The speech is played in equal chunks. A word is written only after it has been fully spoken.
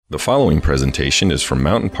The following presentation is from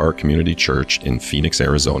Mountain Park Community Church in Phoenix,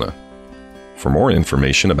 Arizona. For more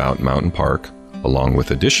information about Mountain Park, along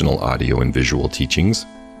with additional audio and visual teachings,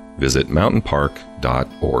 visit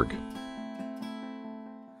mountainpark.org.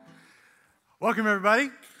 Welcome, everybody.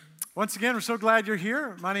 Once again, we're so glad you're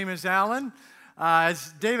here. My name is Alan.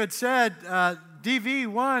 As David said, DV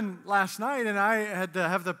won last night, and I had to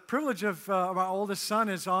have the privilege of my oldest son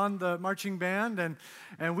is on the marching band, and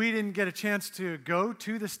we didn't get a chance to go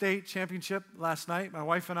to the state championship last night. My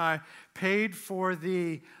wife and I paid for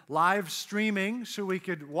the live streaming so we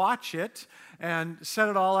could watch it and set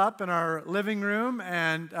it all up in our living room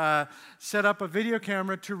and set up a video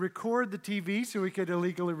camera to record the TV so we could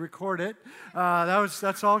illegally record it.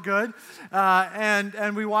 That's all good.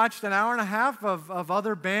 And we watched an hour and a half of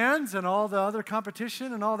other bands and all the other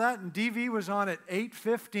competition and all that, and DV was on at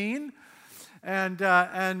 8:15. And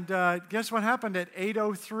guess what happened at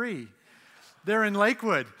 8:03? They're in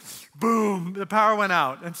Lakewood. Boom, the power went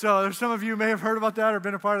out. And so there's some of you may have heard about that or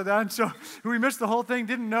been a part of that. And so we missed the whole thing,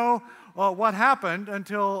 didn't know what happened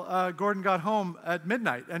until Gordon got home at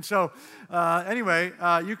midnight. And so anyway,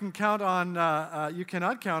 you can count on, you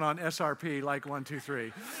cannot count on SRP like 1, 2,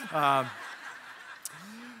 3.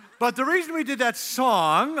 But the reason we did that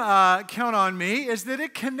song, Count on Me, is that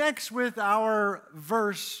it connects with our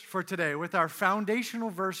verse for today, with our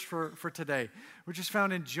foundational verse for today, which is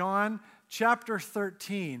found in John chapter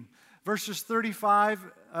 13, verses 34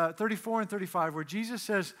 and 35, where Jesus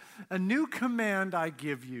says, "A new command I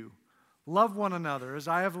give you, love one another as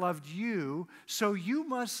I have loved you, so you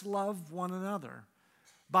must love one another.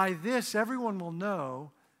 By this everyone will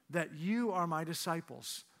know that you are my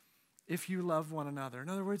disciples, if you love one another." In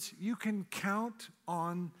other words, you can count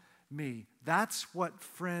on me. That's what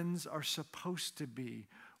friends are supposed to be.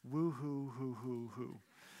 Woo-hoo, hoo, hoo, hoo.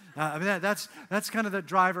 That's kind of the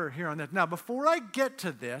driver here on that. Now, before I get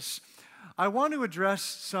to this, I want to address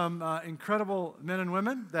some incredible men and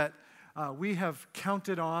women that we have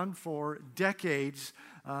counted on for decades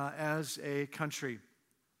as a country.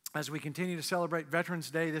 As we continue to celebrate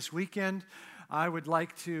Veterans Day this weekend, I would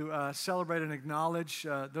like to celebrate and acknowledge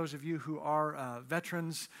those of you who are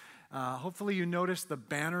veterans. Hopefully you noticed the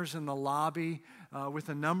banners in the lobby with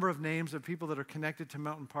a number of names of people that are connected to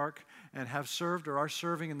Mountain Park and have served or are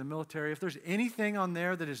serving in the military. If there's anything on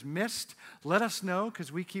there that is missed, let us know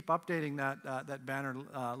because we keep updating that banner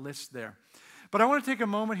list there. But I want to take a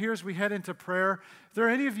moment here as we head into prayer. If there are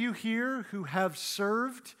any of you here who have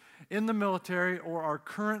served in the military or are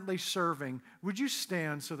currently serving, would you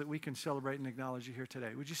stand so that we can celebrate and acknowledge you here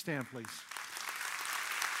today? Would you stand, please?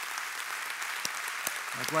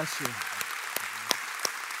 God bless you.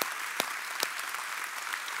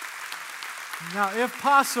 Now, if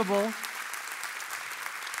possible,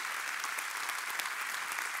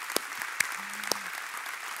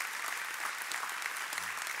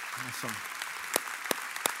 awesome.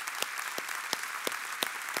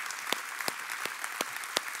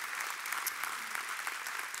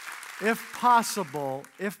 If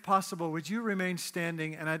possible, would you remain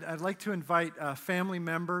standing? And I'd like to invite family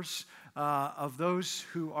members of those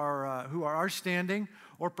who are standing,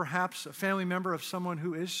 or perhaps a family member of someone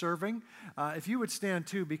who is serving. If you would stand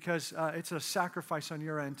too, because it's a sacrifice on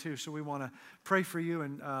your end too. So we want to pray for you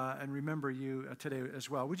and remember you today as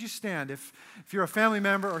well. Would you stand if you're a family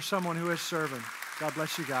member or someone who is serving? God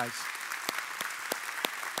bless you guys.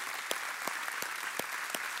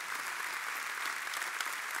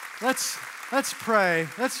 Let's pray.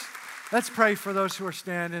 Let's pray for those who are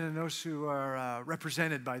standing and those who are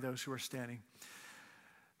represented by those who are standing.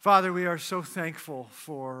 Father, we are so thankful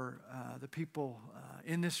for the people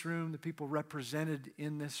in this room, the people represented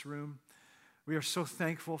in this room. We are so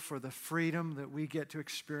thankful for the freedom that we get to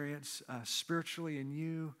experience spiritually in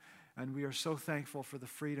you, and we are so thankful for the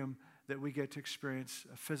freedom that we get to experience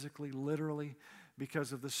physically, literally,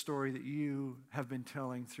 because of the story that you have been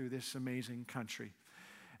telling through this amazing country.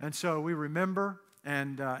 And so we remember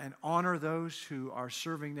and honor those who are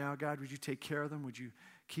serving now. God, would you take care of them? Would you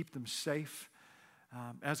keep them safe?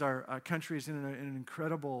 As our country is in an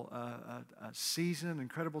incredible season,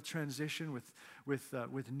 incredible transition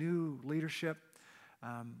with new leadership.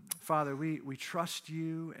 Father, we trust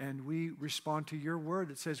you and we respond to your word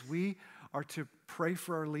that says we are to pray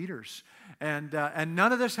for our leaders. And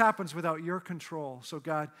none of this happens without your control. So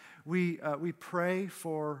God, we pray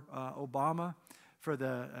for Obama, for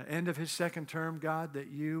the end of his second term, God, that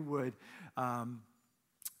you would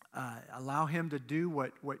allow him to do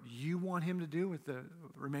what you want him to do with the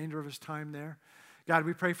remainder of his time there. God,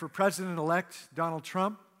 we pray for President-elect Donald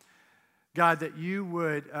Trump. God, that you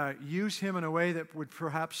would use him in a way that would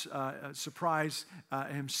perhaps surprise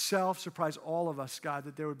himself, surprise all of us, God,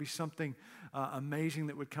 that there would be something amazing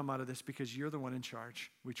that would come out of this because you're the one in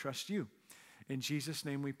charge. We trust you. In Jesus'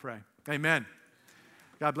 name we pray. Amen.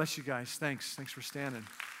 God bless you guys. Thanks. Thanks for standing.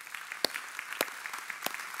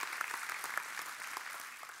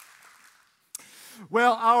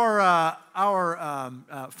 Well, our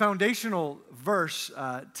foundational verse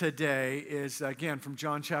today is, again, from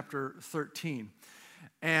John chapter 13.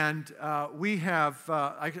 And we have,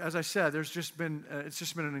 as I said, it's just been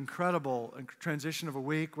an incredible transition of a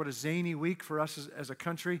week. What a zany week for us as a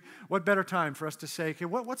country. What better time for us to say, okay,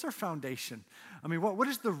 what's our foundation? I mean, what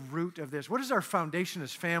is the root of this? What is our foundation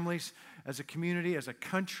as families, as a community, as a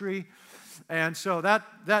country? And so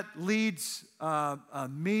that leads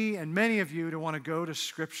me and many of you to want to go to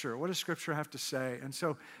Scripture. What does Scripture have to say? And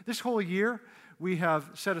so this whole year, we have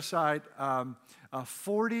set aside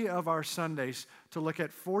 40 of our Sundays to look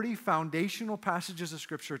at 40 foundational passages of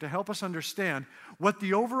Scripture to help us understand what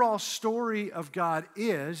the overall story of God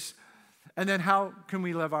is, and then how can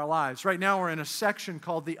we live our lives. Right now, we're in a section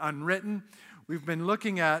called the Unwritten. We've been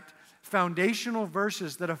looking at foundational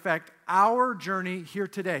verses that affect our journey here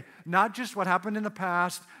today. Not just what happened in the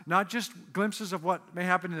past, not just glimpses of what may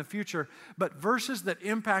happen in the future, but verses that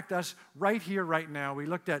impact us right here, right now. We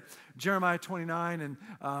looked at Jeremiah 29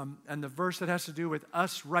 and the verse that has to do with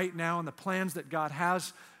us right now and the plans that God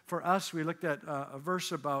has for us. We looked at a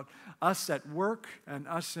verse about us at work and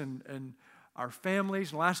us and our families.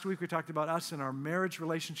 And last week we talked about us and our marriage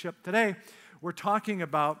relationship. Today we're talking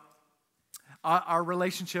about our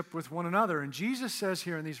relationship with one another. And Jesus says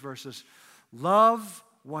here in these verses, love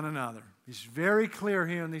one another. He's very clear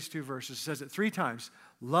here in these two verses. He says it 3 times.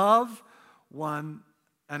 Love one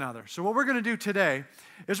another. So what we're going to do today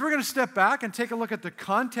is we're going to step back and take a look at the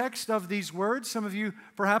context of these words. Some of you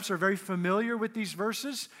perhaps are very familiar with these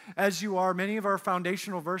verses, as you are many of our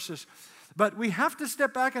foundational verses. But we have to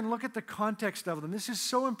step back and look at the context of them. This is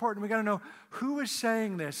so important. We got to know who is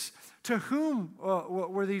saying this, to whom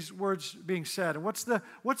were these words being said, and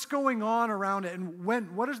what's going on around it, and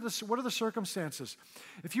what are the circumstances.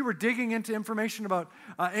 If you were digging into information about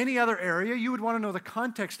any other area, you would want to know the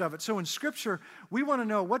context of it. So in Scripture, we want to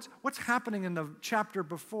know what's happening in the chapter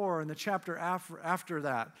before and the chapter after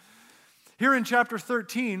that. Here in chapter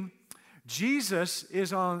 13. Jesus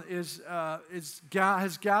has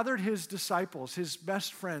gathered his disciples, his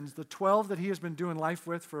best friends, the 12 that he has been doing life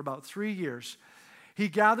with for about 3 years. He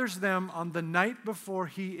gathers them on the night before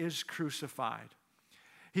he is crucified.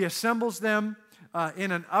 He assembles them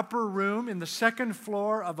in an upper room in the second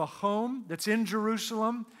floor of a home that's in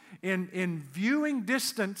Jerusalem, in viewing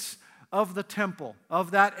distance of the temple,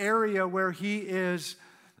 of that area where he is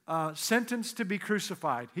sentenced to be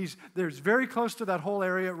crucified. There's very close to that whole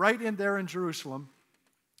area, right in there in Jerusalem.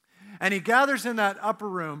 And he gathers in that upper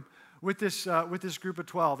room with this group of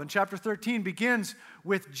 12. And chapter 13 begins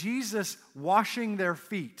with Jesus washing their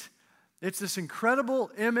feet. It's this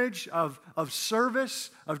incredible image of service,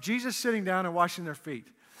 of Jesus sitting down and washing their feet.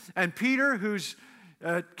 And Peter, who's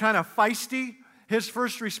kind of feisty, his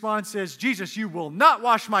first response is, Jesus, you will not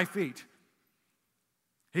wash my feet.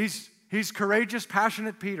 He's courageous,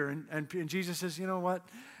 passionate Peter. And Jesus says, you know what?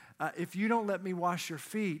 If you don't let me wash your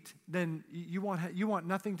feet, then you want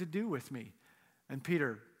nothing to do with me. And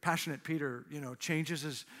Peter, passionate Peter,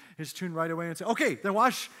 changes his tune right away and says, okay, then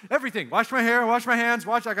wash everything. Wash my hair, wash my hands,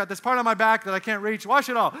 I got this part on my back that I can't reach. Wash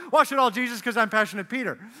it all. Wash it all, Jesus, because I'm passionate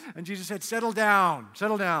Peter. And Jesus said, settle down. I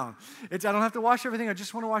don't have to wash everything. I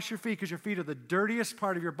just want to wash your feet because your feet are the dirtiest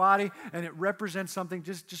part of your body and it represents something.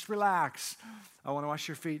 Just relax. I want to wash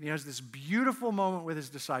your feet. And he has this beautiful moment with his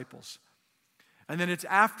disciples. And then it's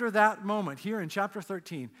after that moment here in chapter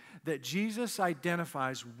 13 that Jesus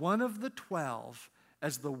identifies one of the 12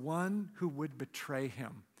 as the one who would betray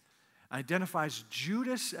him. Identifies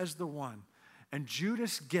Judas as the one. And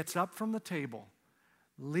Judas gets up from the table,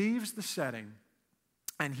 leaves the setting,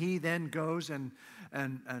 and he then goes and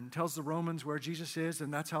tells the Romans where Jesus is,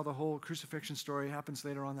 and that's how the whole crucifixion story happens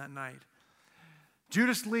later on that night.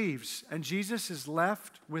 Judas leaves, and Jesus is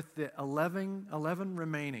left with the 11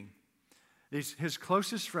 remaining. His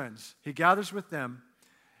closest friends. He gathers with them,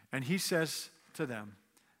 and he says to them,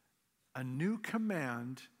 a new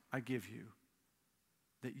command I give you,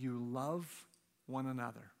 that you love one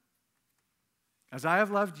another. As I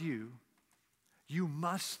have loved you, you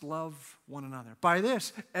must love one another. By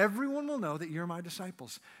this, everyone will know that you're my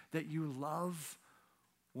disciples, that you love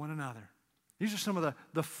one another. These are some of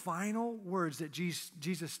the final words that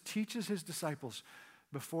Jesus teaches his disciples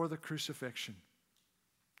before the crucifixion.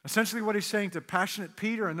 Essentially what he's saying to passionate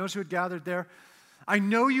Peter and those who had gathered there, I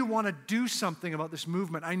know you want to do something about this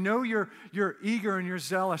movement. I know you're eager and you're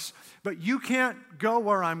zealous, but you can't go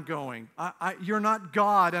where I'm going. You're not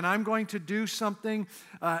God, and I'm going to do something.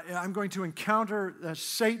 I'm going to encounter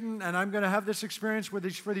Satan, and I'm going to have this experience for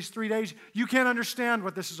these 3 days. You can't understand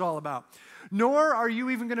what this is all about. Nor are you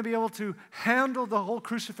even going to be able to handle the whole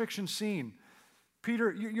crucifixion scene.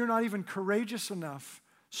 Peter, you're not even courageous enough,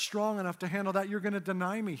 strong enough to handle that. You're going to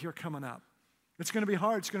deny me here coming up. It's going to be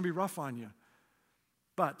hard. It's going to be rough on you.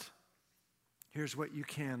 But here's what you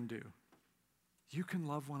can do. You can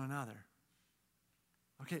love one another.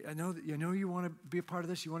 Okay, I know you want to be a part of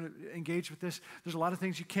this. You want to engage with this. There's a lot of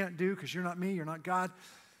things you can't do because you're not me, you're not God.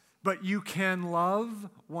 But you can love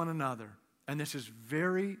one another. And this is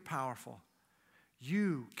very powerful.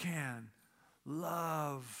 You can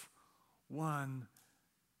love one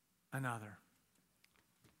another.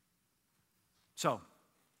 So,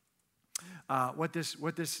 what this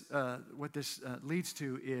leads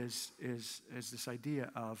to is this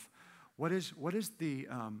idea of what is the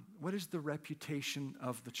reputation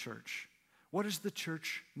of the church? What is the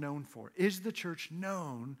church known for? Is the church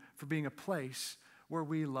known for being a place where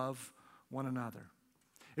we love one another?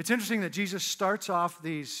 It's interesting that Jesus starts off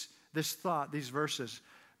these verses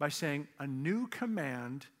by saying, "A new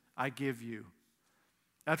command I give you."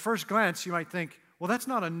 At first glance, you might think, well, that's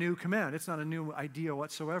not a new command. It's not a new idea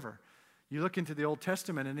whatsoever. You look into the Old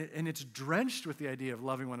Testament, and it's drenched with the idea of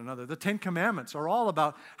loving one another. The Ten Commandments are all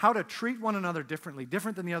about how to treat one another differently,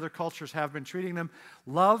 different than the other cultures have been treating them.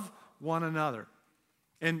 Love one another.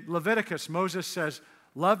 In Leviticus, Moses says,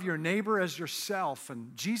 love your neighbor as yourself.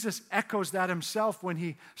 And Jesus echoes that himself when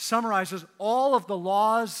he summarizes all of the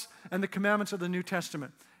laws and the commandments of the New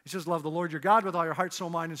Testament. He says, love the Lord your God with all your heart, soul,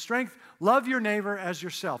 mind, and strength. Love your neighbor as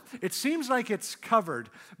yourself. It seems like it's covered,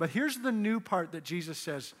 but here's the new part that Jesus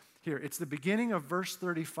says here. It's the beginning of verse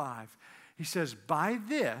 35. He says, by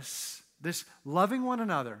this loving one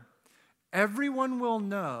another, everyone will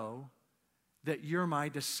know that you're my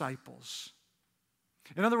disciples.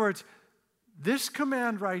 In other words, this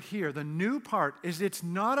command right here, the new part, is it's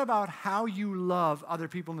not about how you love other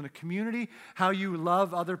people in the community, how you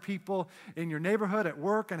love other people in your neighborhood, at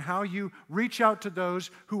work, and how you reach out to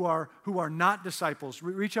those who are not disciples,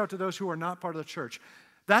 reach out to those who are not part of the church.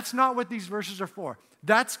 That's not what these verses are for.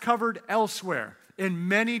 That's covered elsewhere in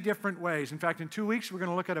many different ways. In fact, in 2 weeks, we're going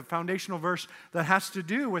to look at a foundational verse that has to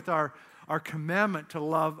do with our commandment to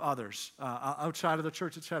love others outside of the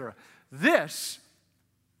church, etc. This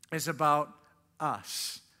is about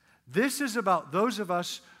us. This is about those of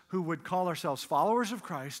us who would call ourselves followers of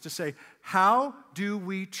Christ to say, how do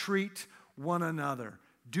we treat one another?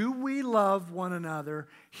 Do we love one another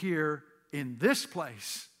here in this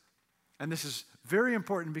place? And this is very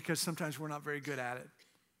important because sometimes we're not very good at it.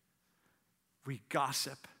 We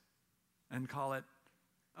gossip and call it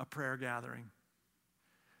a prayer gathering.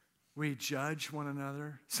 We judge one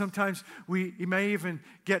another. Sometimes we may even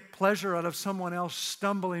get pleasure out of someone else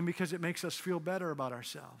stumbling because it makes us feel better about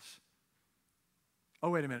ourselves. Oh,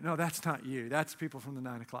 wait a minute. No, that's not you. That's people from the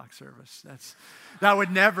 9 o'clock service. That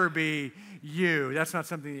would never be you. That's not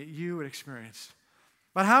something that you would experience.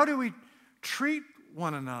 But how do we treat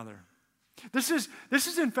one another? This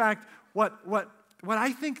is in fact what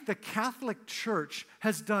I think the Catholic Church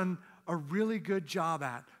has done a really good job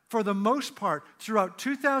at. For the most part, throughout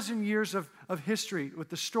 2,000 years of history, with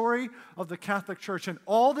the story of the Catholic Church and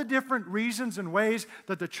all the different reasons and ways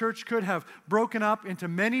that the church could have broken up into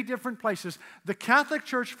many different places, the Catholic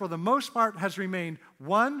Church, for the most part, has remained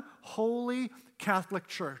one holy Catholic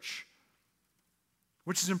Church,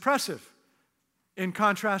 which is impressive in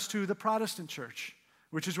contrast to the Protestant Church,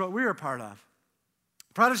 which is what we're a part of.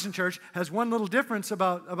 The Protestant Church has one little difference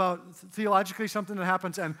about theologically something that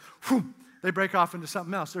happens, and whew, they break off into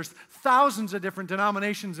something else. There's thousands of different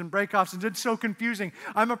denominations and breakoffs, and it's so confusing.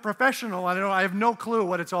 I'm a professional. I have no clue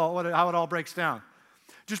how it all breaks down.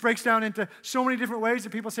 It just breaks down into so many different ways that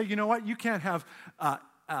people say, you know what, you can't have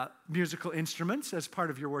musical instruments as part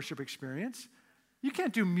of your worship experience. You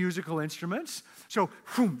can't do musical instruments. So,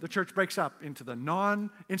 the church breaks up into the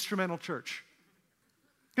non-instrumental church.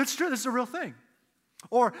 It's true. This is a real thing.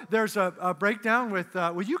 Or there's a breakdown with,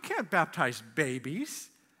 you can't baptize babies.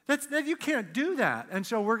 You can't do that. And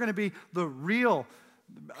so we're going to be the real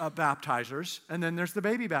baptizers, and then there's the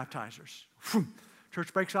baby baptizers.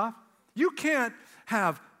 Church breaks off. You can't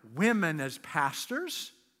have women as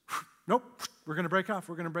pastors. Nope, we're going to break off.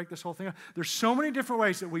 We're going to break this whole thing up. There's so many different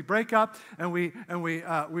ways that we break up, and we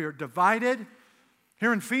are divided.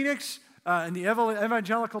 Here in Phoenix, In the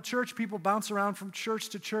evangelical church, people bounce around from church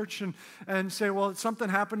to church and say, well, something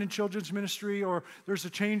happened in children's ministry, or there's a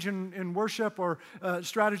change in worship, or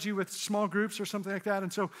strategy with small groups or something like that.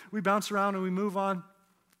 And so we bounce around and we move on.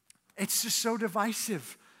 It's just so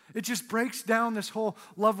divisive. It just breaks down this whole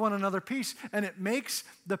love one another piece, and it makes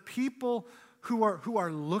the people who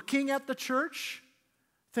are looking at the church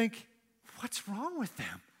think, what's wrong with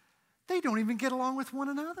them? They don't even get along with one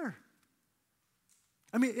another.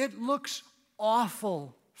 I mean, it looks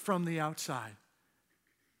awful from the outside.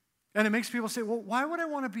 And it makes people say, well, why would I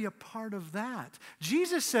want to be a part of that?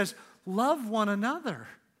 Jesus says, love one another.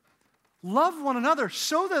 Love one another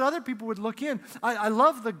so that other people would look in. I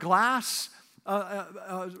love the glass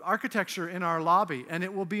architecture in our lobby, and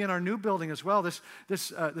it will be in our new building as well,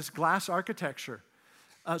 this glass architecture.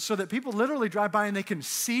 So that people literally drive by and they can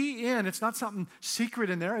see in. It's not something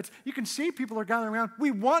secret in there. You can see people are gathering around.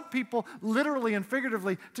 We want people literally and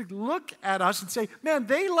figuratively to look at us and say, man,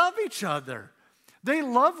 they love each other. They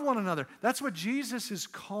love one another. That's what Jesus is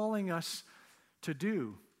calling us to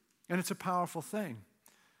do. And it's a powerful thing.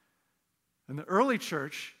 In the early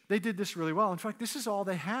church, they did this really well. In fact, this is all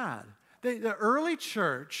they had. The early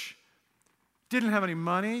church didn't have any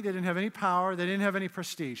money, they didn't have any power, they didn't have any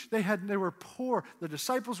prestige. They were poor. The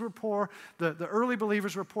disciples were poor, the early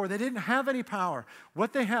believers were poor. They didn't have any power.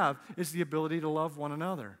 What they have is the ability to love one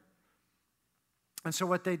another. And so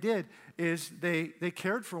what they did is they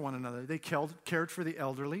cared for one another. They cared for the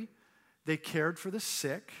elderly, they cared for the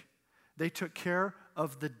sick, they took care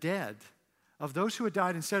of the dead, of those who had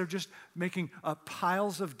died. Instead of just making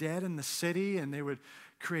piles of dead in the city, and they would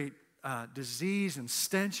create disease and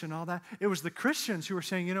stench and all that. It was the Christians who were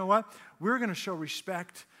saying, you know what? We're going to show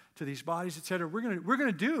respect to these bodies, etc. We're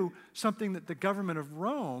going to do something that the government of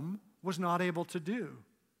Rome was not able to do.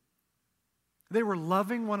 They were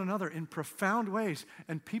loving one another in profound ways,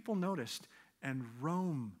 and people noticed, and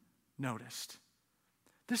Rome noticed.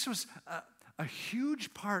 This was a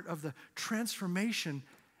huge part of the transformation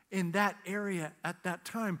in that area at that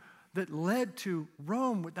time that led to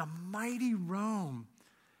Rome, with the mighty Rome,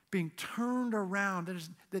 being turned around,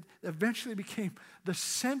 that eventually became the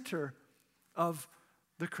center of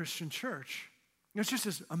the Christian church. It's just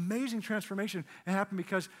this amazing transformation. It happened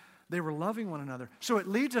because they were loving one another. So it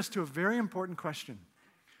leads us to a very important question.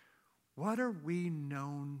 What are we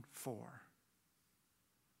known for?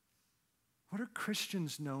 What are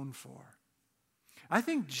Christians known for? I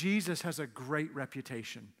think Jesus has a great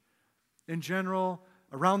reputation. In general,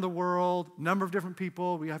 around the world, a number of different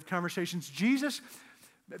people, we have conversations.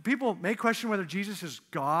 People may question whether Jesus is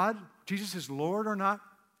God, Jesus is Lord or not.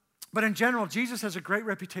 But in general, Jesus has a great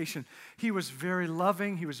reputation. He was very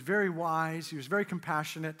loving, he was very wise, he was very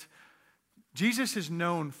compassionate. Jesus is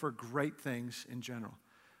known for great things in general.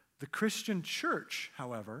 The Christian church,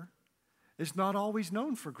 however, is not always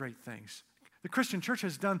known for great things. The Christian church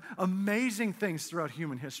has done amazing things throughout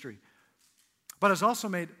human history, but has also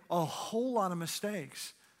made a whole lot of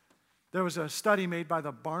mistakes. There was a study made by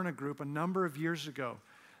the Barna Group a number of years ago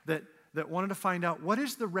that wanted to find out what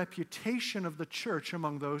is the reputation of the church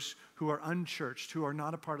among those who are unchurched, who are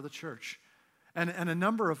not a part of the church. And a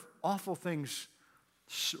number of awful things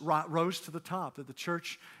rose to the top, that the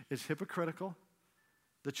church is hypocritical,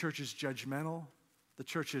 the church is judgmental, the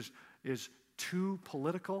church is too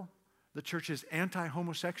political, the church is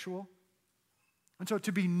anti-homosexual. And so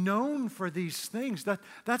to be known for these things,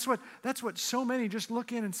 that's what so many just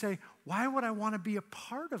look in and say, why would I want to be a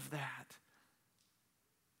part of that?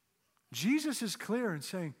 Jesus is clear in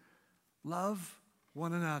saying, love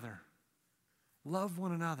one another. Love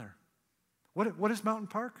one another. What is Mountain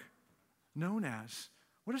Park known as?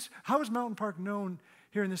 How is Mountain Park known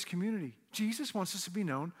here in this community? Jesus wants us to be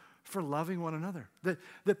known for loving one another.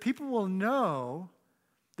 That people will know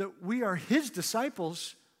that we are his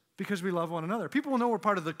disciples because we love one another. People will know we're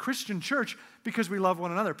part of the Christian church because we love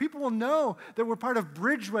one another. People will know that we're part of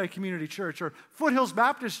Bridgeway Community Church or Foothills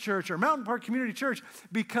Baptist Church or Mountain Park Community Church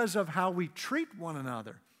because of how we treat one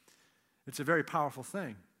another. It's a very powerful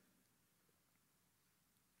thing.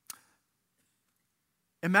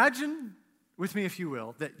 Imagine with me, if you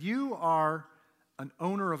will, that you are an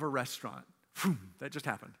owner of a restaurant. That just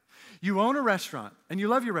happened. You own a restaurant, and you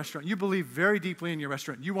love your restaurant. You believe very deeply in your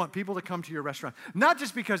restaurant. You want people to come to your restaurant, not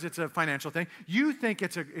just because it's a financial thing. You think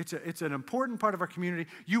it's an important part of our community.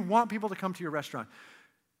 You want people to come to your restaurant.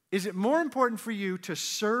 Is it more important for you to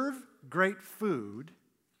serve great food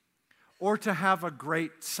or to have a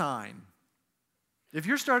great sign? If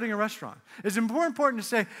you're starting a restaurant, is it more important to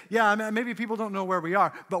say, yeah, maybe people don't know where we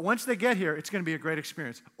are, but once they get here, it's going to be a great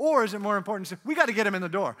experience? Or is it more important to say, we got to get them in the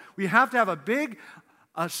door. We have to have a big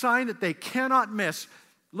sign that they cannot miss.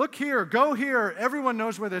 look here, go here. Everyone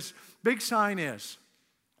knows where this big sign is.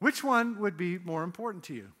 Which one would be more important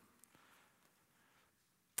to you?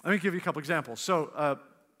 Let me give you a couple examples. So a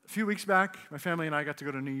few weeks back, my family and I got to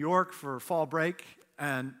go to New York for fall break,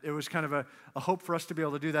 and it was kind of a hope for us to be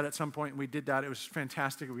able to do that at some point, and we did that. It was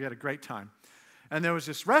fantastic. We had a great time. And there was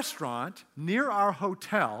this restaurant near our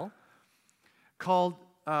hotel called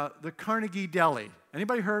the Carnegie Deli.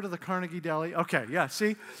 Anybody heard of the Carnegie Deli? Okay, yeah,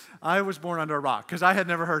 see? I was born under a rock because I had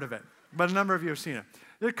never heard of it, but a number of you have seen it.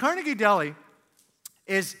 The Carnegie Deli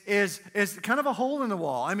is kind of a hole in the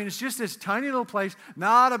wall. I mean, it's just this tiny little place,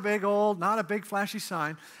 not a big flashy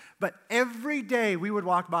sign, but every day we would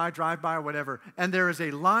walk by, drive by, or whatever, and there is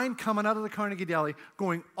a line coming out of the Carnegie Deli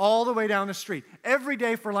going all the way down the street. Every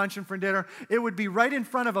day for lunch and for dinner, it would be right in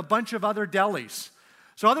front of a bunch of other delis.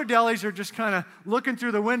 So other delis are just kind of looking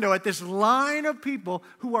through the window at this line of people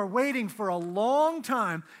who are waiting for a long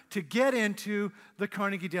time to get into the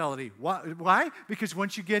Carnegie Deli. Why? Because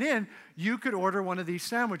once you get in, you could order one of these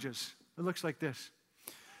sandwiches. It looks like this.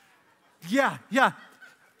 Yeah.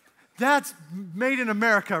 That's made in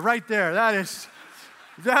America right there. That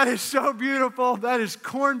is so beautiful. That is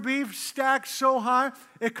corned beef stacked so high.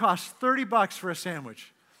 It costs $30 for a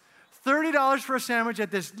sandwich. $30 for a sandwich at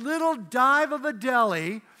this little dive of a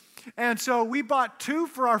deli. And so we bought 2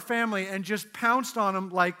 for our family and just pounced on them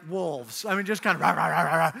like wolves. I mean, just kind of rah, rah, rah,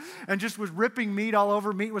 rah, rah, and just was ripping meat all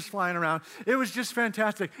over. Meat was flying around. It was just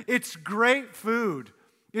fantastic. It's great food.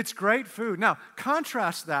 It's great food. Now,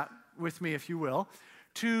 contrast that with me, if you will,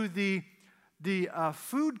 to the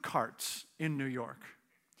food carts in New York.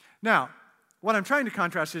 Now, what I'm trying to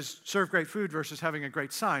contrast is serve great food versus having a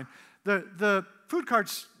great sign. The food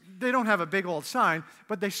carts, they don't have a big old sign,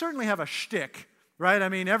 but they certainly have a shtick, right? I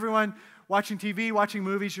mean, everyone watching TV, watching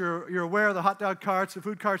movies, you're aware of the hot dog carts, the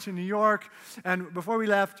food carts in New York. And before we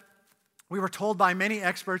left, we were told by many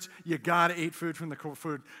experts, you gotta eat food from the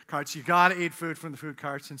food carts. You gotta eat food from the food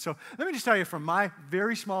carts. And so let me just tell you from my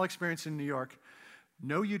very small experience in New York,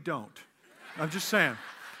 no, you don't. I'm just saying.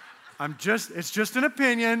 It's just an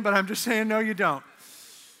opinion, but I'm just saying, no, you don't.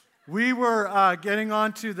 We were getting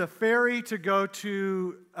onto the ferry to go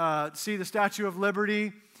to see the Statue of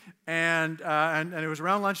Liberty, and it was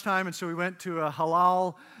around lunchtime, and so we went to a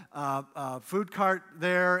halal food cart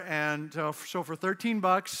there, and so for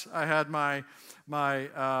 $13, I had my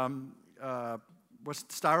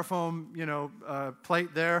styrofoam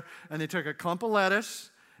plate there, and they took a clump of lettuce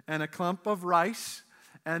and a clump of rice.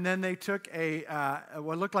 And then they took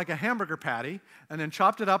what looked like a hamburger patty and then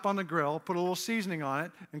chopped it up on the grill, put a little seasoning on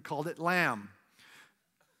it, and called it lamb.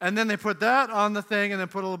 And then they put that on the thing and then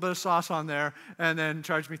put a little bit of sauce on there and then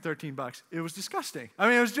charged me $13. It was disgusting. I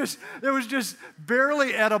mean, it was just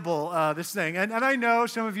barely edible, this thing. And I know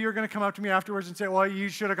some of you are going to come up to me afterwards and say, well, you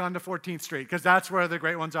should have gone to 14th Street because that's where the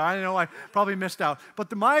great ones are. I know I probably missed out.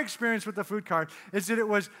 But my experience with the food cart is that it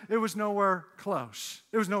was nowhere close.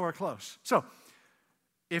 It was nowhere close. So,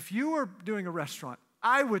 if you were doing a restaurant,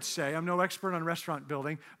 I would say, I'm no expert on restaurant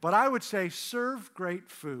building, but I would say serve great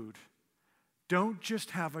food. Don't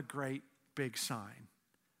just have a great big sign.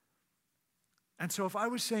 And so if I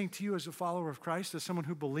was saying to you as a follower of Christ, as someone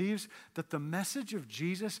who believes that the message of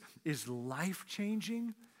Jesus is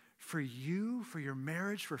life-changing for you, for your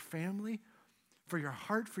marriage, for family, for your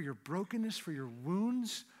heart, for your brokenness, for your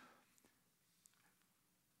wounds,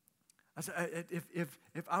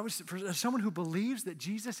 if I was for someone who believes that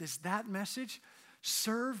Jesus is that message,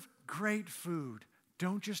 serve great food.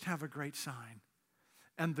 Don't just have a great sign.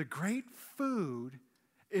 And the great food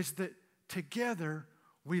is that together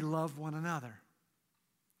we love one another.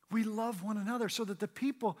 We love one another so that the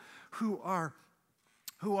people who are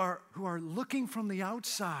looking from the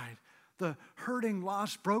outside, the hurting,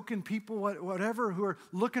 lost, broken people, whatever, who are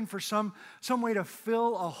looking for some way to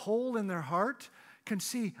fill a hole in their heart, can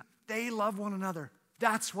see they love one another.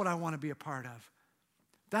 That's what I want to be a part of.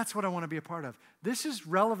 That's what I want to be a part of. This is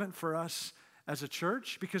relevant for us as a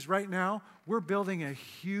church because right now we're building a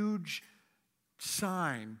huge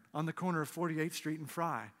sign on the corner of 48th Street and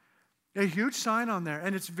Fry. A huge sign on there,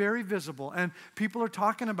 and it's very visible, and people are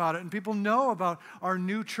talking about it, and people know about our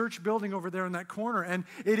new church building over there in that corner, and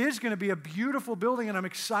it is going to be a beautiful building, and I'm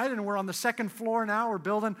excited, and we're on the second floor now. We're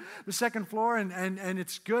building the second floor, and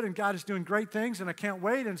it's good, and God is doing great things, and I can't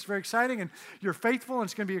wait, and it's very exciting, and you're faithful, and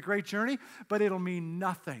it's going to be a great journey, but it'll mean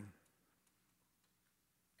nothing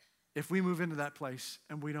if we move into that place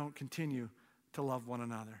and we don't continue to love one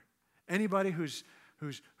another. Anybody who's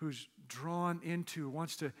drawn into,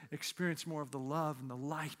 wants to experience more of the love and the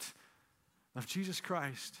light of Jesus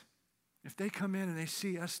Christ, if they come in and they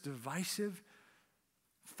see us divisive,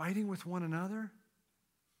 fighting with one another,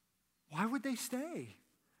 why would they stay?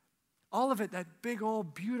 All of it, that big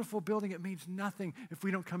old beautiful building, it means nothing if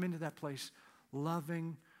we don't come into that place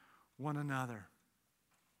loving one another.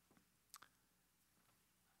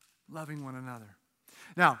 Loving one another.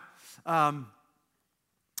 Now,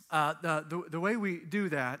 the way we do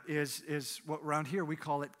that is what around here we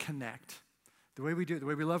call it connect. The way we do it, the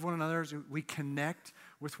way we love one another is we connect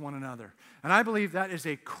with one another. And I believe that is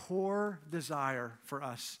a core desire for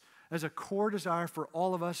us. As a core desire for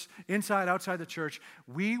all of us, inside, outside the church,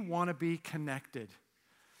 we want to be connected.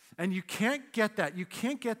 And you can't get that. You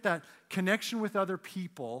can't get that connection with other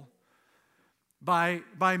people by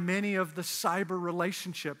many of the cyber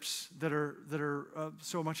relationships that are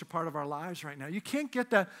so much a part of our lives right now. You can't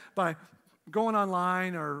get that by going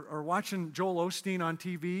online or watching Joel Osteen on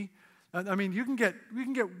TV. I mean, we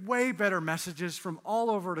can get way better messages from all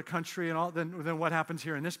over the country and than what happens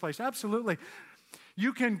here in this place. Absolutely.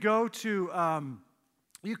 You can go to,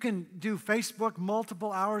 you can do Facebook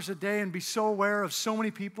multiple hours a day and be so aware of so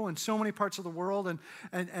many people in so many parts of the world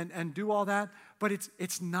and do all that. But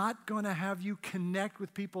it's not going to have you connect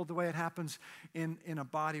with people the way it happens in a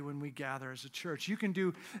body when we gather as a church. You can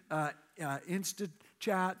do Insta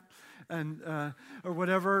chat and or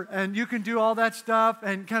whatever, and you can do all that stuff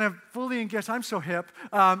and kind of fully engage. I'm so hip.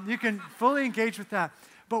 You can fully engage with that.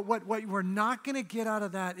 But what we're not going to get out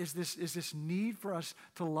of that is this need for us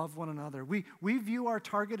to love one another. We view our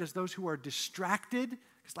target as those who are distracted,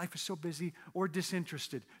 because life is so busy, or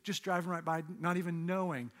disinterested, just driving right by, not even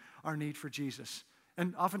knowing our need for Jesus.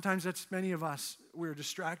 And oftentimes that's many of us. We're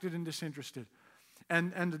distracted and disinterested.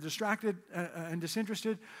 And the distracted and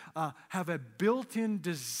disinterested have a built-in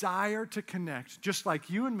desire to connect, just like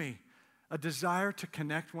you and me. A desire to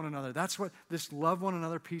connect one another. That's what this love one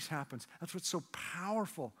another piece happens. That's what's so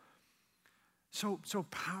powerful. So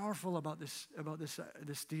powerful about this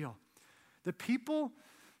deal. The people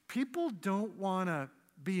don't want to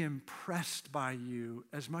be impressed by you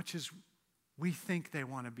as much as we think they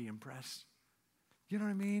want to be impressed. You know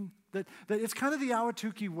what I mean? That it's kind of the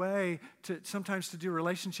Ahwatukee way to sometimes to do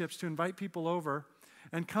relationships, to invite people over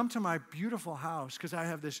and come to my beautiful house because I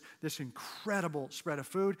have this incredible spread of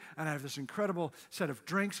food and I have this incredible set of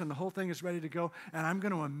drinks and the whole thing is ready to go and I'm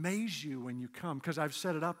going to amaze you when you come because I've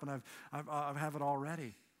set it up and I have it all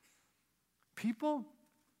ready. People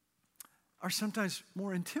are sometimes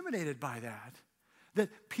more intimidated by that.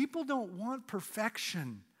 That people don't want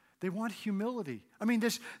perfection. They want humility. I mean,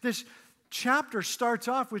 this chapter starts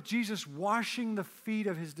off with Jesus washing the feet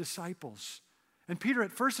of his disciples. And Peter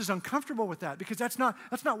at first is uncomfortable with that because that's not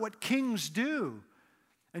what kings do.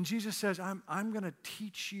 And Jesus says, I'm going to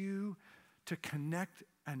teach you to connect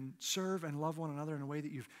and serve and love one another in a way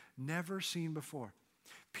that you've never seen before.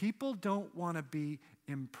 People don't want to be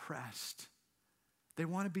impressed. They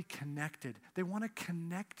want to be connected. They want to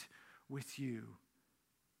connect with you.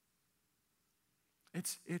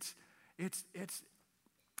 It's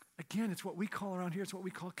again, it's what we call around here, it's what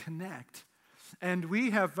we call connect. And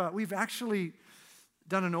we've actually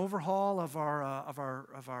done an overhaul of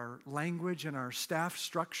our language and our staff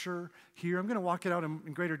structure here. I'm going to walk it out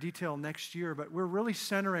in greater detail next year, but we're really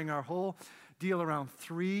centering our whole deal around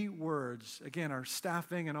 3 words. Again, our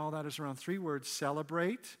staffing and all that is around 3 words: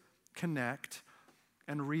 celebrate, connect,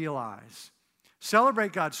 and realize.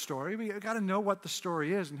 Celebrate God's story. We got to know what the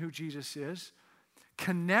story is and who Jesus is.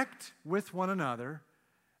 Connect with one another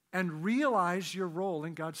and realize your role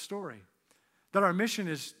in God's story. That our mission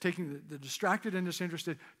is taking the distracted and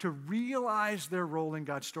disinterested to realize their role in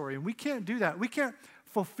God's story. And we can't do that. We can't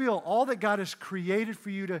fulfill all that God has created for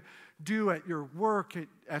you to do at your work,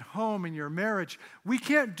 at home, in your marriage. We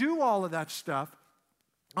can't do all of that stuff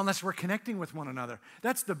unless we're connecting with one another.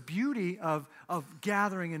 That's the beauty of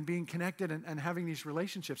gathering and being connected and having these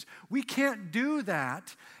relationships. We can't do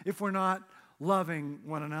that if we're not loving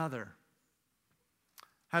one another.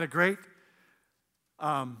 Had a great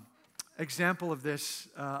example of this,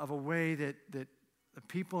 of a way that the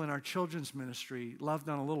people in our children's ministry loved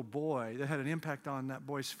on a little boy that had an impact on that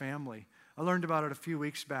boy's family. I learned about it a few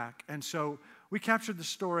weeks back. And so we captured the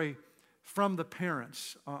story from the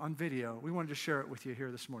parents on video. We wanted to share it with you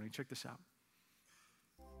here this morning. Check this out.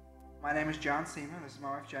 My name is John Seaman. This is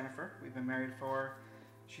my wife, Jennifer. We've been married for,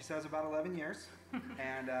 she says, about 11 years.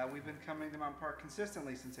 And we've been coming to Mountain Park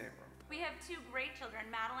consistently since April. We have 2 great children.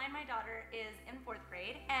 Madeline, my daughter, is in 4th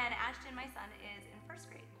grade, and Ashton, my son, is in 1st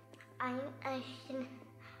grade. I'm Ashton.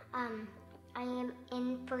 I am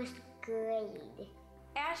in 1st grade.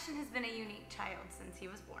 Ashton has been a unique child since he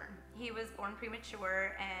was born. He was born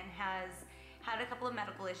premature and has had a couple of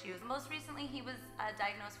medical issues. Most recently, he was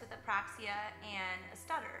diagnosed with apraxia and a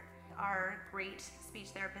stutter. Our great speech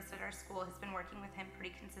therapist at our school has been working with him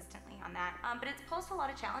pretty consistently on that. But it's posed a lot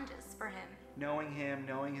of challenges for him. Knowing him,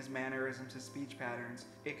 knowing his mannerisms, his speech patterns,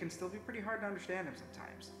 it can still be pretty hard to understand him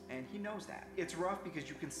sometimes. And he knows that. It's rough because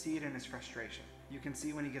you can see it in his frustration. You can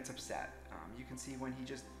see when he gets upset. You can see when he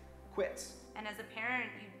just quits. And as a parent,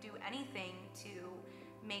 you do anything to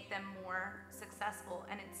make them more successful.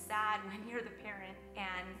 And it's sad when you're the parent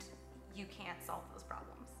and you can't solve those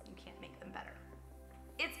problems. You can't make them better.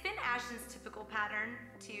 It's been Ashton's typical pattern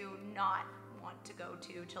to not want to go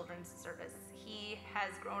to children's service. He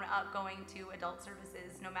has grown up going to adult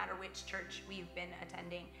services no matter which church we've been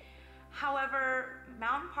attending. However,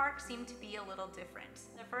 Mountain Park seemed to be a little different.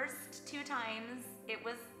 The first 2 times, there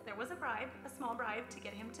was a bribe, a small bribe to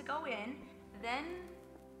get him to go in. Then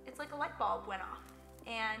it's like a light bulb went off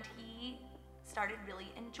and he started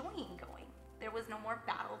really enjoying going. There was no more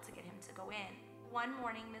battle to get him to go in. One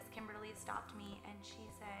morning, Miss Kimberly stopped me and she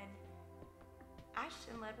said,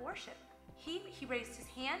 Ashton led worship. He raised his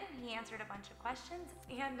hand and he answered a bunch of questions.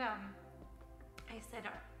 And I said,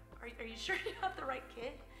 are you sure you have the right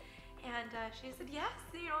kid? And she said, yes.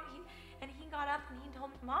 He got up and he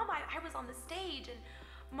told me, Mom, I was on the stage, and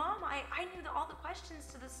Mom, I knew all the questions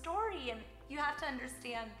to the story. And you have to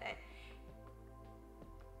understand that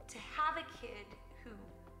to have a kid who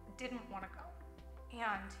didn't want to go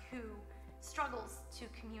and who struggles to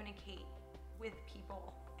communicate with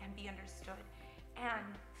people and be understood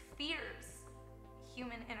and fears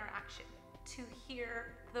human interaction, to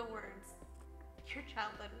hear the words, your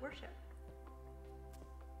child led worship.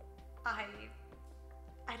 I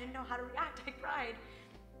didn't know how to react. I cried.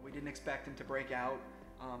 We didn't expect him to break out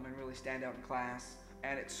and really stand out in class.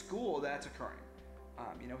 And at school, that's occurring.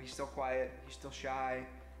 He's still quiet, he's still shy,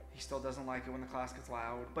 he still doesn't like it when the class gets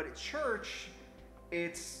loud. But at church,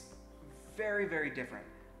 it's very, very different.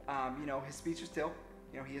 His speech is still,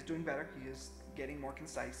 he is doing better. He is getting more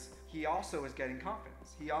concise. He also is getting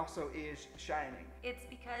confidence. He also is shining. It's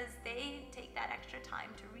because they take that extra time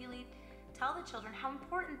to really tell the children how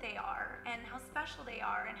important they are and how special they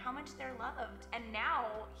are and how much they're loved. And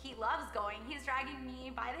now he loves going. He's dragging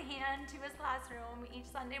me by the hand to his classroom each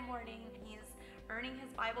Sunday morning. He's earning his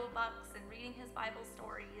Bible bucks and reading his Bible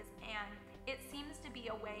stories. And it seems to be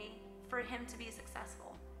a way for him to be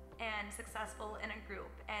successful, and successful in a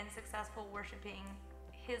group, and successful worshiping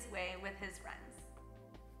his way with his friends.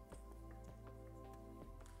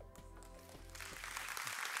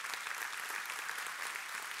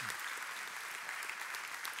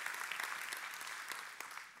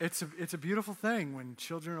 It's a beautiful thing when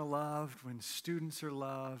children are loved, when students are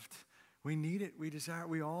loved. We need it.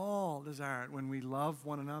 We all desire it when we love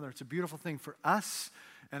one another. It's a beautiful thing for us,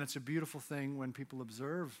 and it's a beautiful thing when people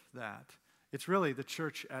observe that. It's really the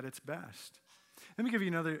church at its best. Let me give you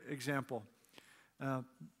another example. A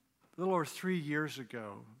little over 3 years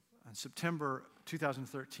ago, in September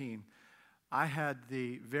 2013, I had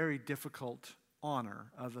the very difficult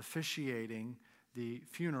honor of officiating the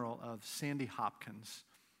funeral of Sandy Hopkins.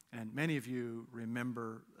 And many of you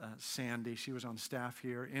remember Sandy. She was on staff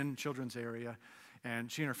here in children's area,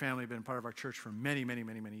 and she and her family have been part of our church for many, many,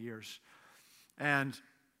 many, many years. And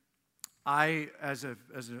I, as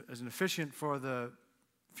an officiant for the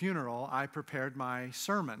funeral, I prepared my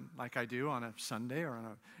sermon like I do on a Sunday or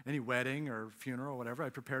on any wedding or funeral or whatever. I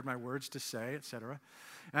prepared my words to say, etc.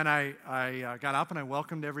 And I got up and I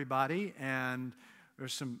welcomed everybody, and there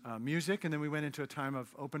was some music, and then we went into a time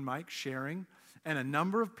of open mic sharing. And a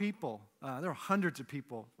number of people, there were hundreds of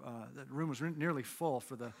people, the room was nearly full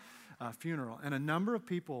for the funeral, and a number of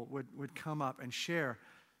people would come up and share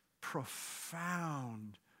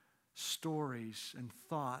profound stories and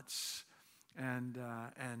thoughts and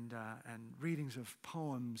readings of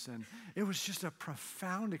poems, and it was just a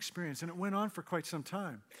profound experience, and it went on for quite some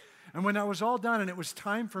time. And when I was all done and it was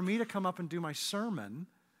time for me to come up and do my sermon,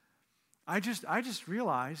 I just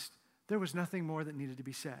realized there was nothing more that needed to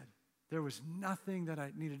be said. There was nothing that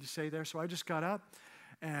I needed to say there, so I just got up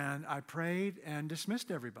and I prayed and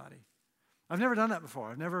dismissed everybody. I've never done that before.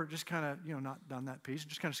 I've never just kind of, not done that piece,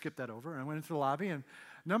 just kind of skipped that over. And I went into the lobby, and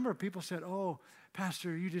a number of people said, "Oh,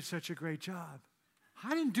 Pastor, you did such a great job." I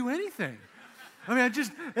didn't do anything. I mean,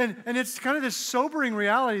 and it's kind of this sobering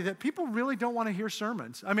reality that people really don't want to hear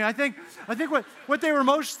sermons. I mean, I think what they were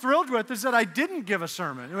most thrilled with is that I didn't give a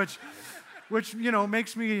sermon, which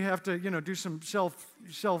makes me have to do some self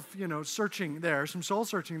searching there, some soul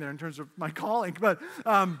searching there in terms of my calling. But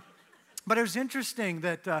it was interesting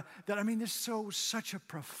that this is such a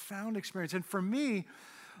profound experience, and for me,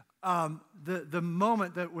 the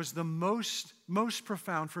moment that was the most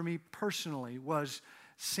profound for me personally was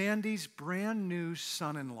Sandy's brand new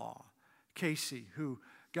son-in-law, Casey, who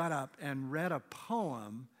got up and read a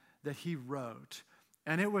poem that he wrote.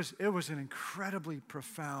 And it was an incredibly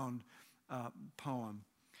profound poem.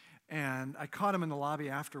 And I caught him in the lobby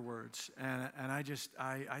afterwards, and I just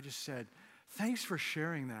said, thanks for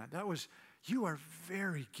sharing that. You are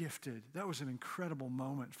very gifted. That was an incredible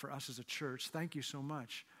moment for us as a church. Thank you so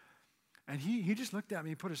much. And he just looked at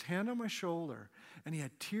me, he put his hand on my shoulder, and he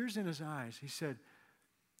had tears in his eyes. He said,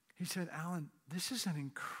 Alan, this is an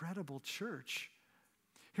incredible church.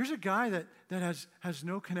 Here's a guy that has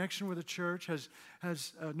no connection with a church,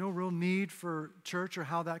 has no real need for church or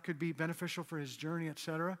how that could be beneficial for his journey,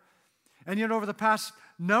 etc. And yet over the past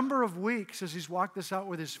number of weeks, as he's walked this out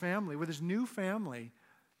with his family, with his new family,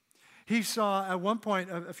 he saw at one point,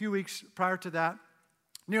 a few weeks prior to that,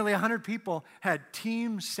 nearly 100 people had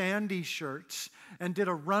Team Sandy shirts and did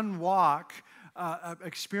a run walk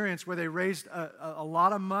experience where they raised a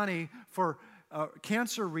lot of money for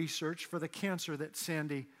cancer research for the cancer that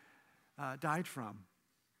Sandy died from.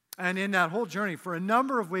 And in that whole journey, for a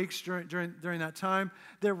number of weeks during that time,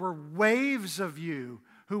 there were waves of you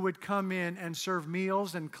who would come in and serve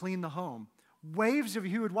meals and clean the home. Waves of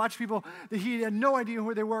you who would watch people that he had no idea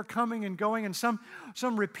where they were coming and going, and some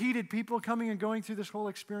repeated people coming and going through this whole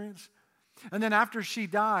experience. And then after she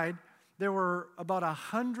died, there were about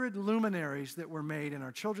 100 luminaries that were made in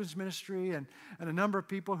our children's ministry, and a number of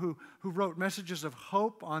people who wrote messages of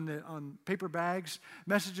hope on paper bags,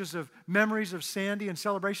 messages of memories of Sandy and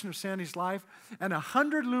celebration of Sandy's life, and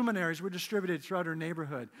 100 luminaries were distributed throughout her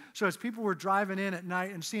neighborhood. So as people were driving in at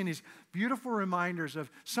night and seeing these beautiful reminders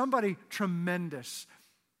of somebody tremendous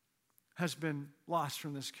has been lost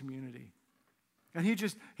from this community. And he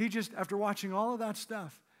just after watching all of that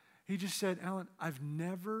stuff, he just said, Alan, I've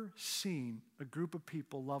never seen a group of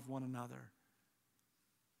people love one another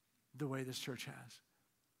the way this church has.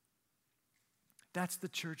 That's the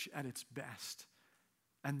church at its best.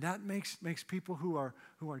 And that makes people who are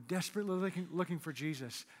desperately looking for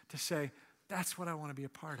Jesus to say, that's what I want to be a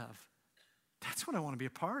part of. That's what I want to be a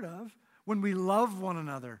part of. When we love one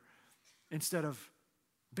another instead of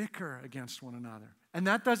bicker against one another. And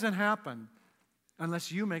that doesn't happen unless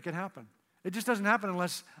you make it happen. It just doesn't happen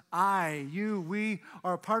unless we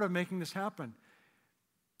are a part of making this happen.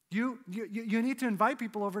 You need to invite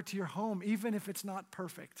people over to your home, even if it's not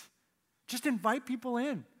perfect. Just invite people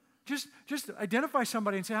in. Just identify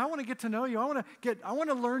somebody and say, I want to get to know you. I want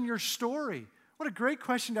to learn your story. What a great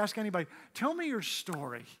question to ask anybody. Tell me your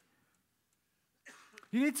story.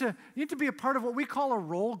 You need to be a part of what we call a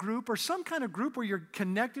role group, or some kind of group where you're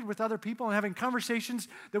connected with other people and having conversations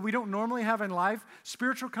that we don't normally have in life,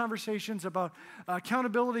 spiritual conversations, about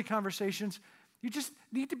accountability conversations. You just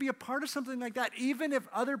need to be a part of something like that, even if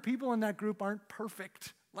other people in that group aren't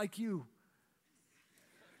perfect like you.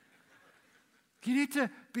 You need to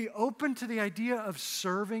be open to the idea of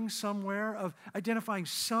serving somewhere, of identifying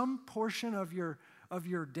some portion of your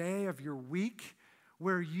day, of your week,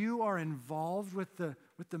 where you are involved with the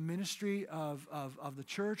ministry of the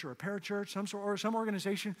church or a parachurch, some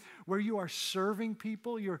organization where you are serving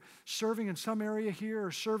people. You're serving in some area here or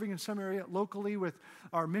serving in some area locally with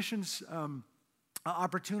our missions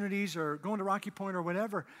opportunities, or going to Rocky Point or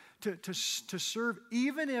whatever, to serve,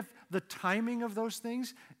 even if the timing of those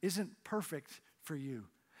things isn't perfect for you.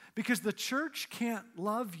 Because the church can't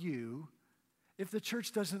love you if the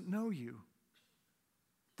church doesn't know you.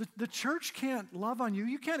 The church can't love on you.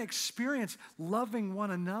 You can't experience loving one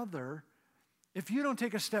another if you don't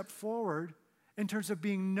take a step forward in terms of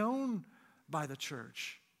being known by the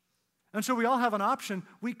church. And so we all have an option.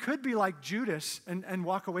 We could be like Judas and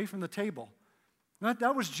walk away from the table.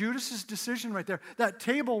 That was Judas's decision right there. That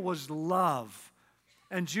table was love.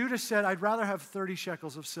 And Judas said, I'd rather have 30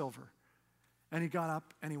 shekels of silver. And he got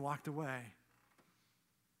up and he walked away.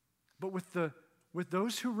 But with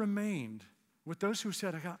those who remained, with those who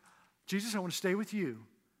said, Jesus, I want to stay with you.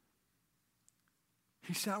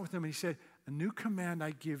 He sat with them and he said, a new command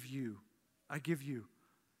I give you,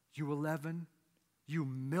 you 11, you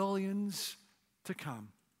millions to come.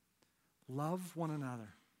 Love one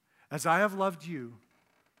another. As I have loved you,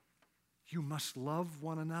 you must love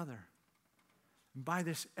one another. And by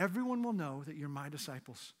this, everyone will know that you're my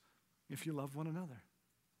disciples, if you love one another.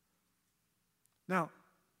 Now,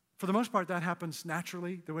 for the most part, that happens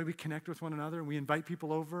naturally, the way we connect with one another, and we invite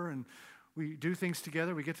people over, and we do things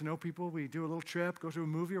together. We get to know people. We do a little trip, go to a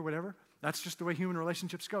movie or whatever. That's just the way human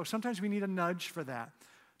relationships go. Sometimes we need a nudge for that.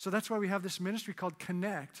 So that's why we have this ministry called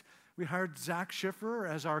Connect. We hired Zach Schiffer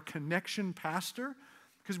as our connection pastor,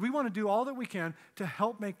 because we want to do all that we can to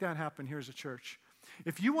help make that happen here as a church.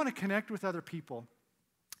 If you want to connect with other people,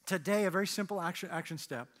 today, a very simple action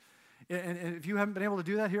step, and if you haven't been able to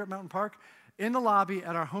do that here at Mountain Park, in the lobby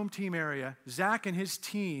at our home team area. Zach and his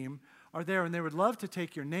team are there, and they would love to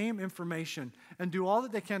take your name, information, and do all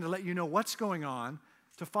that they can to let you know what's going on,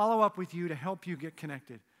 to follow up with you, to help you get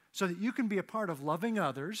connected, so that you can be a part of loving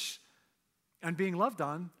others and being loved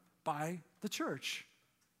on by the church.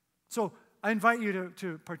 So I invite you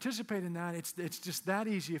to participate in that. It's just that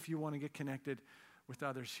easy if you want to get connected with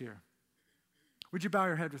others here. Would you bow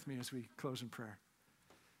your head with me as we close in prayer?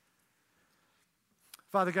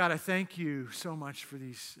 Father God, I thank you so much for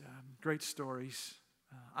these great stories.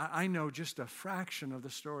 I know just a fraction of the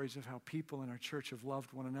stories of how people in our church have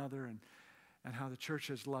loved one another and how the church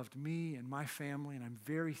has loved me and my family, and I'm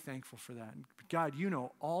very thankful for that. And God, you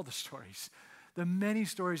know all the stories, the many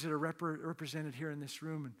stories that are represented here in this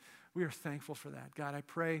room, and we are thankful for that. God, I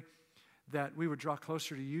pray that we would draw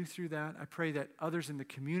closer to you through that. I pray that others in the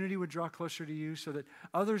community would draw closer to you so that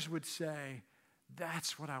others would say,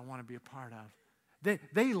 that's what I want to be a part of.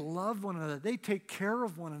 They love one another. They take care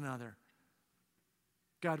of one another.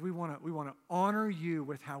 God, we want to honor you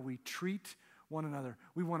with how we treat one another.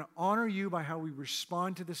 We want to honor you by how we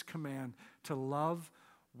respond to this command to love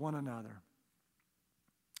one another.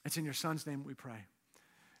 It's in your Son's name we pray.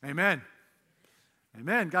 Amen.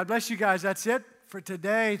 Amen. God bless you guys. That's it for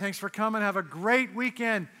today. Thanks for coming. Have a great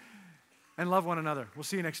weekend and love one another. We'll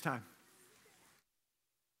see you next time.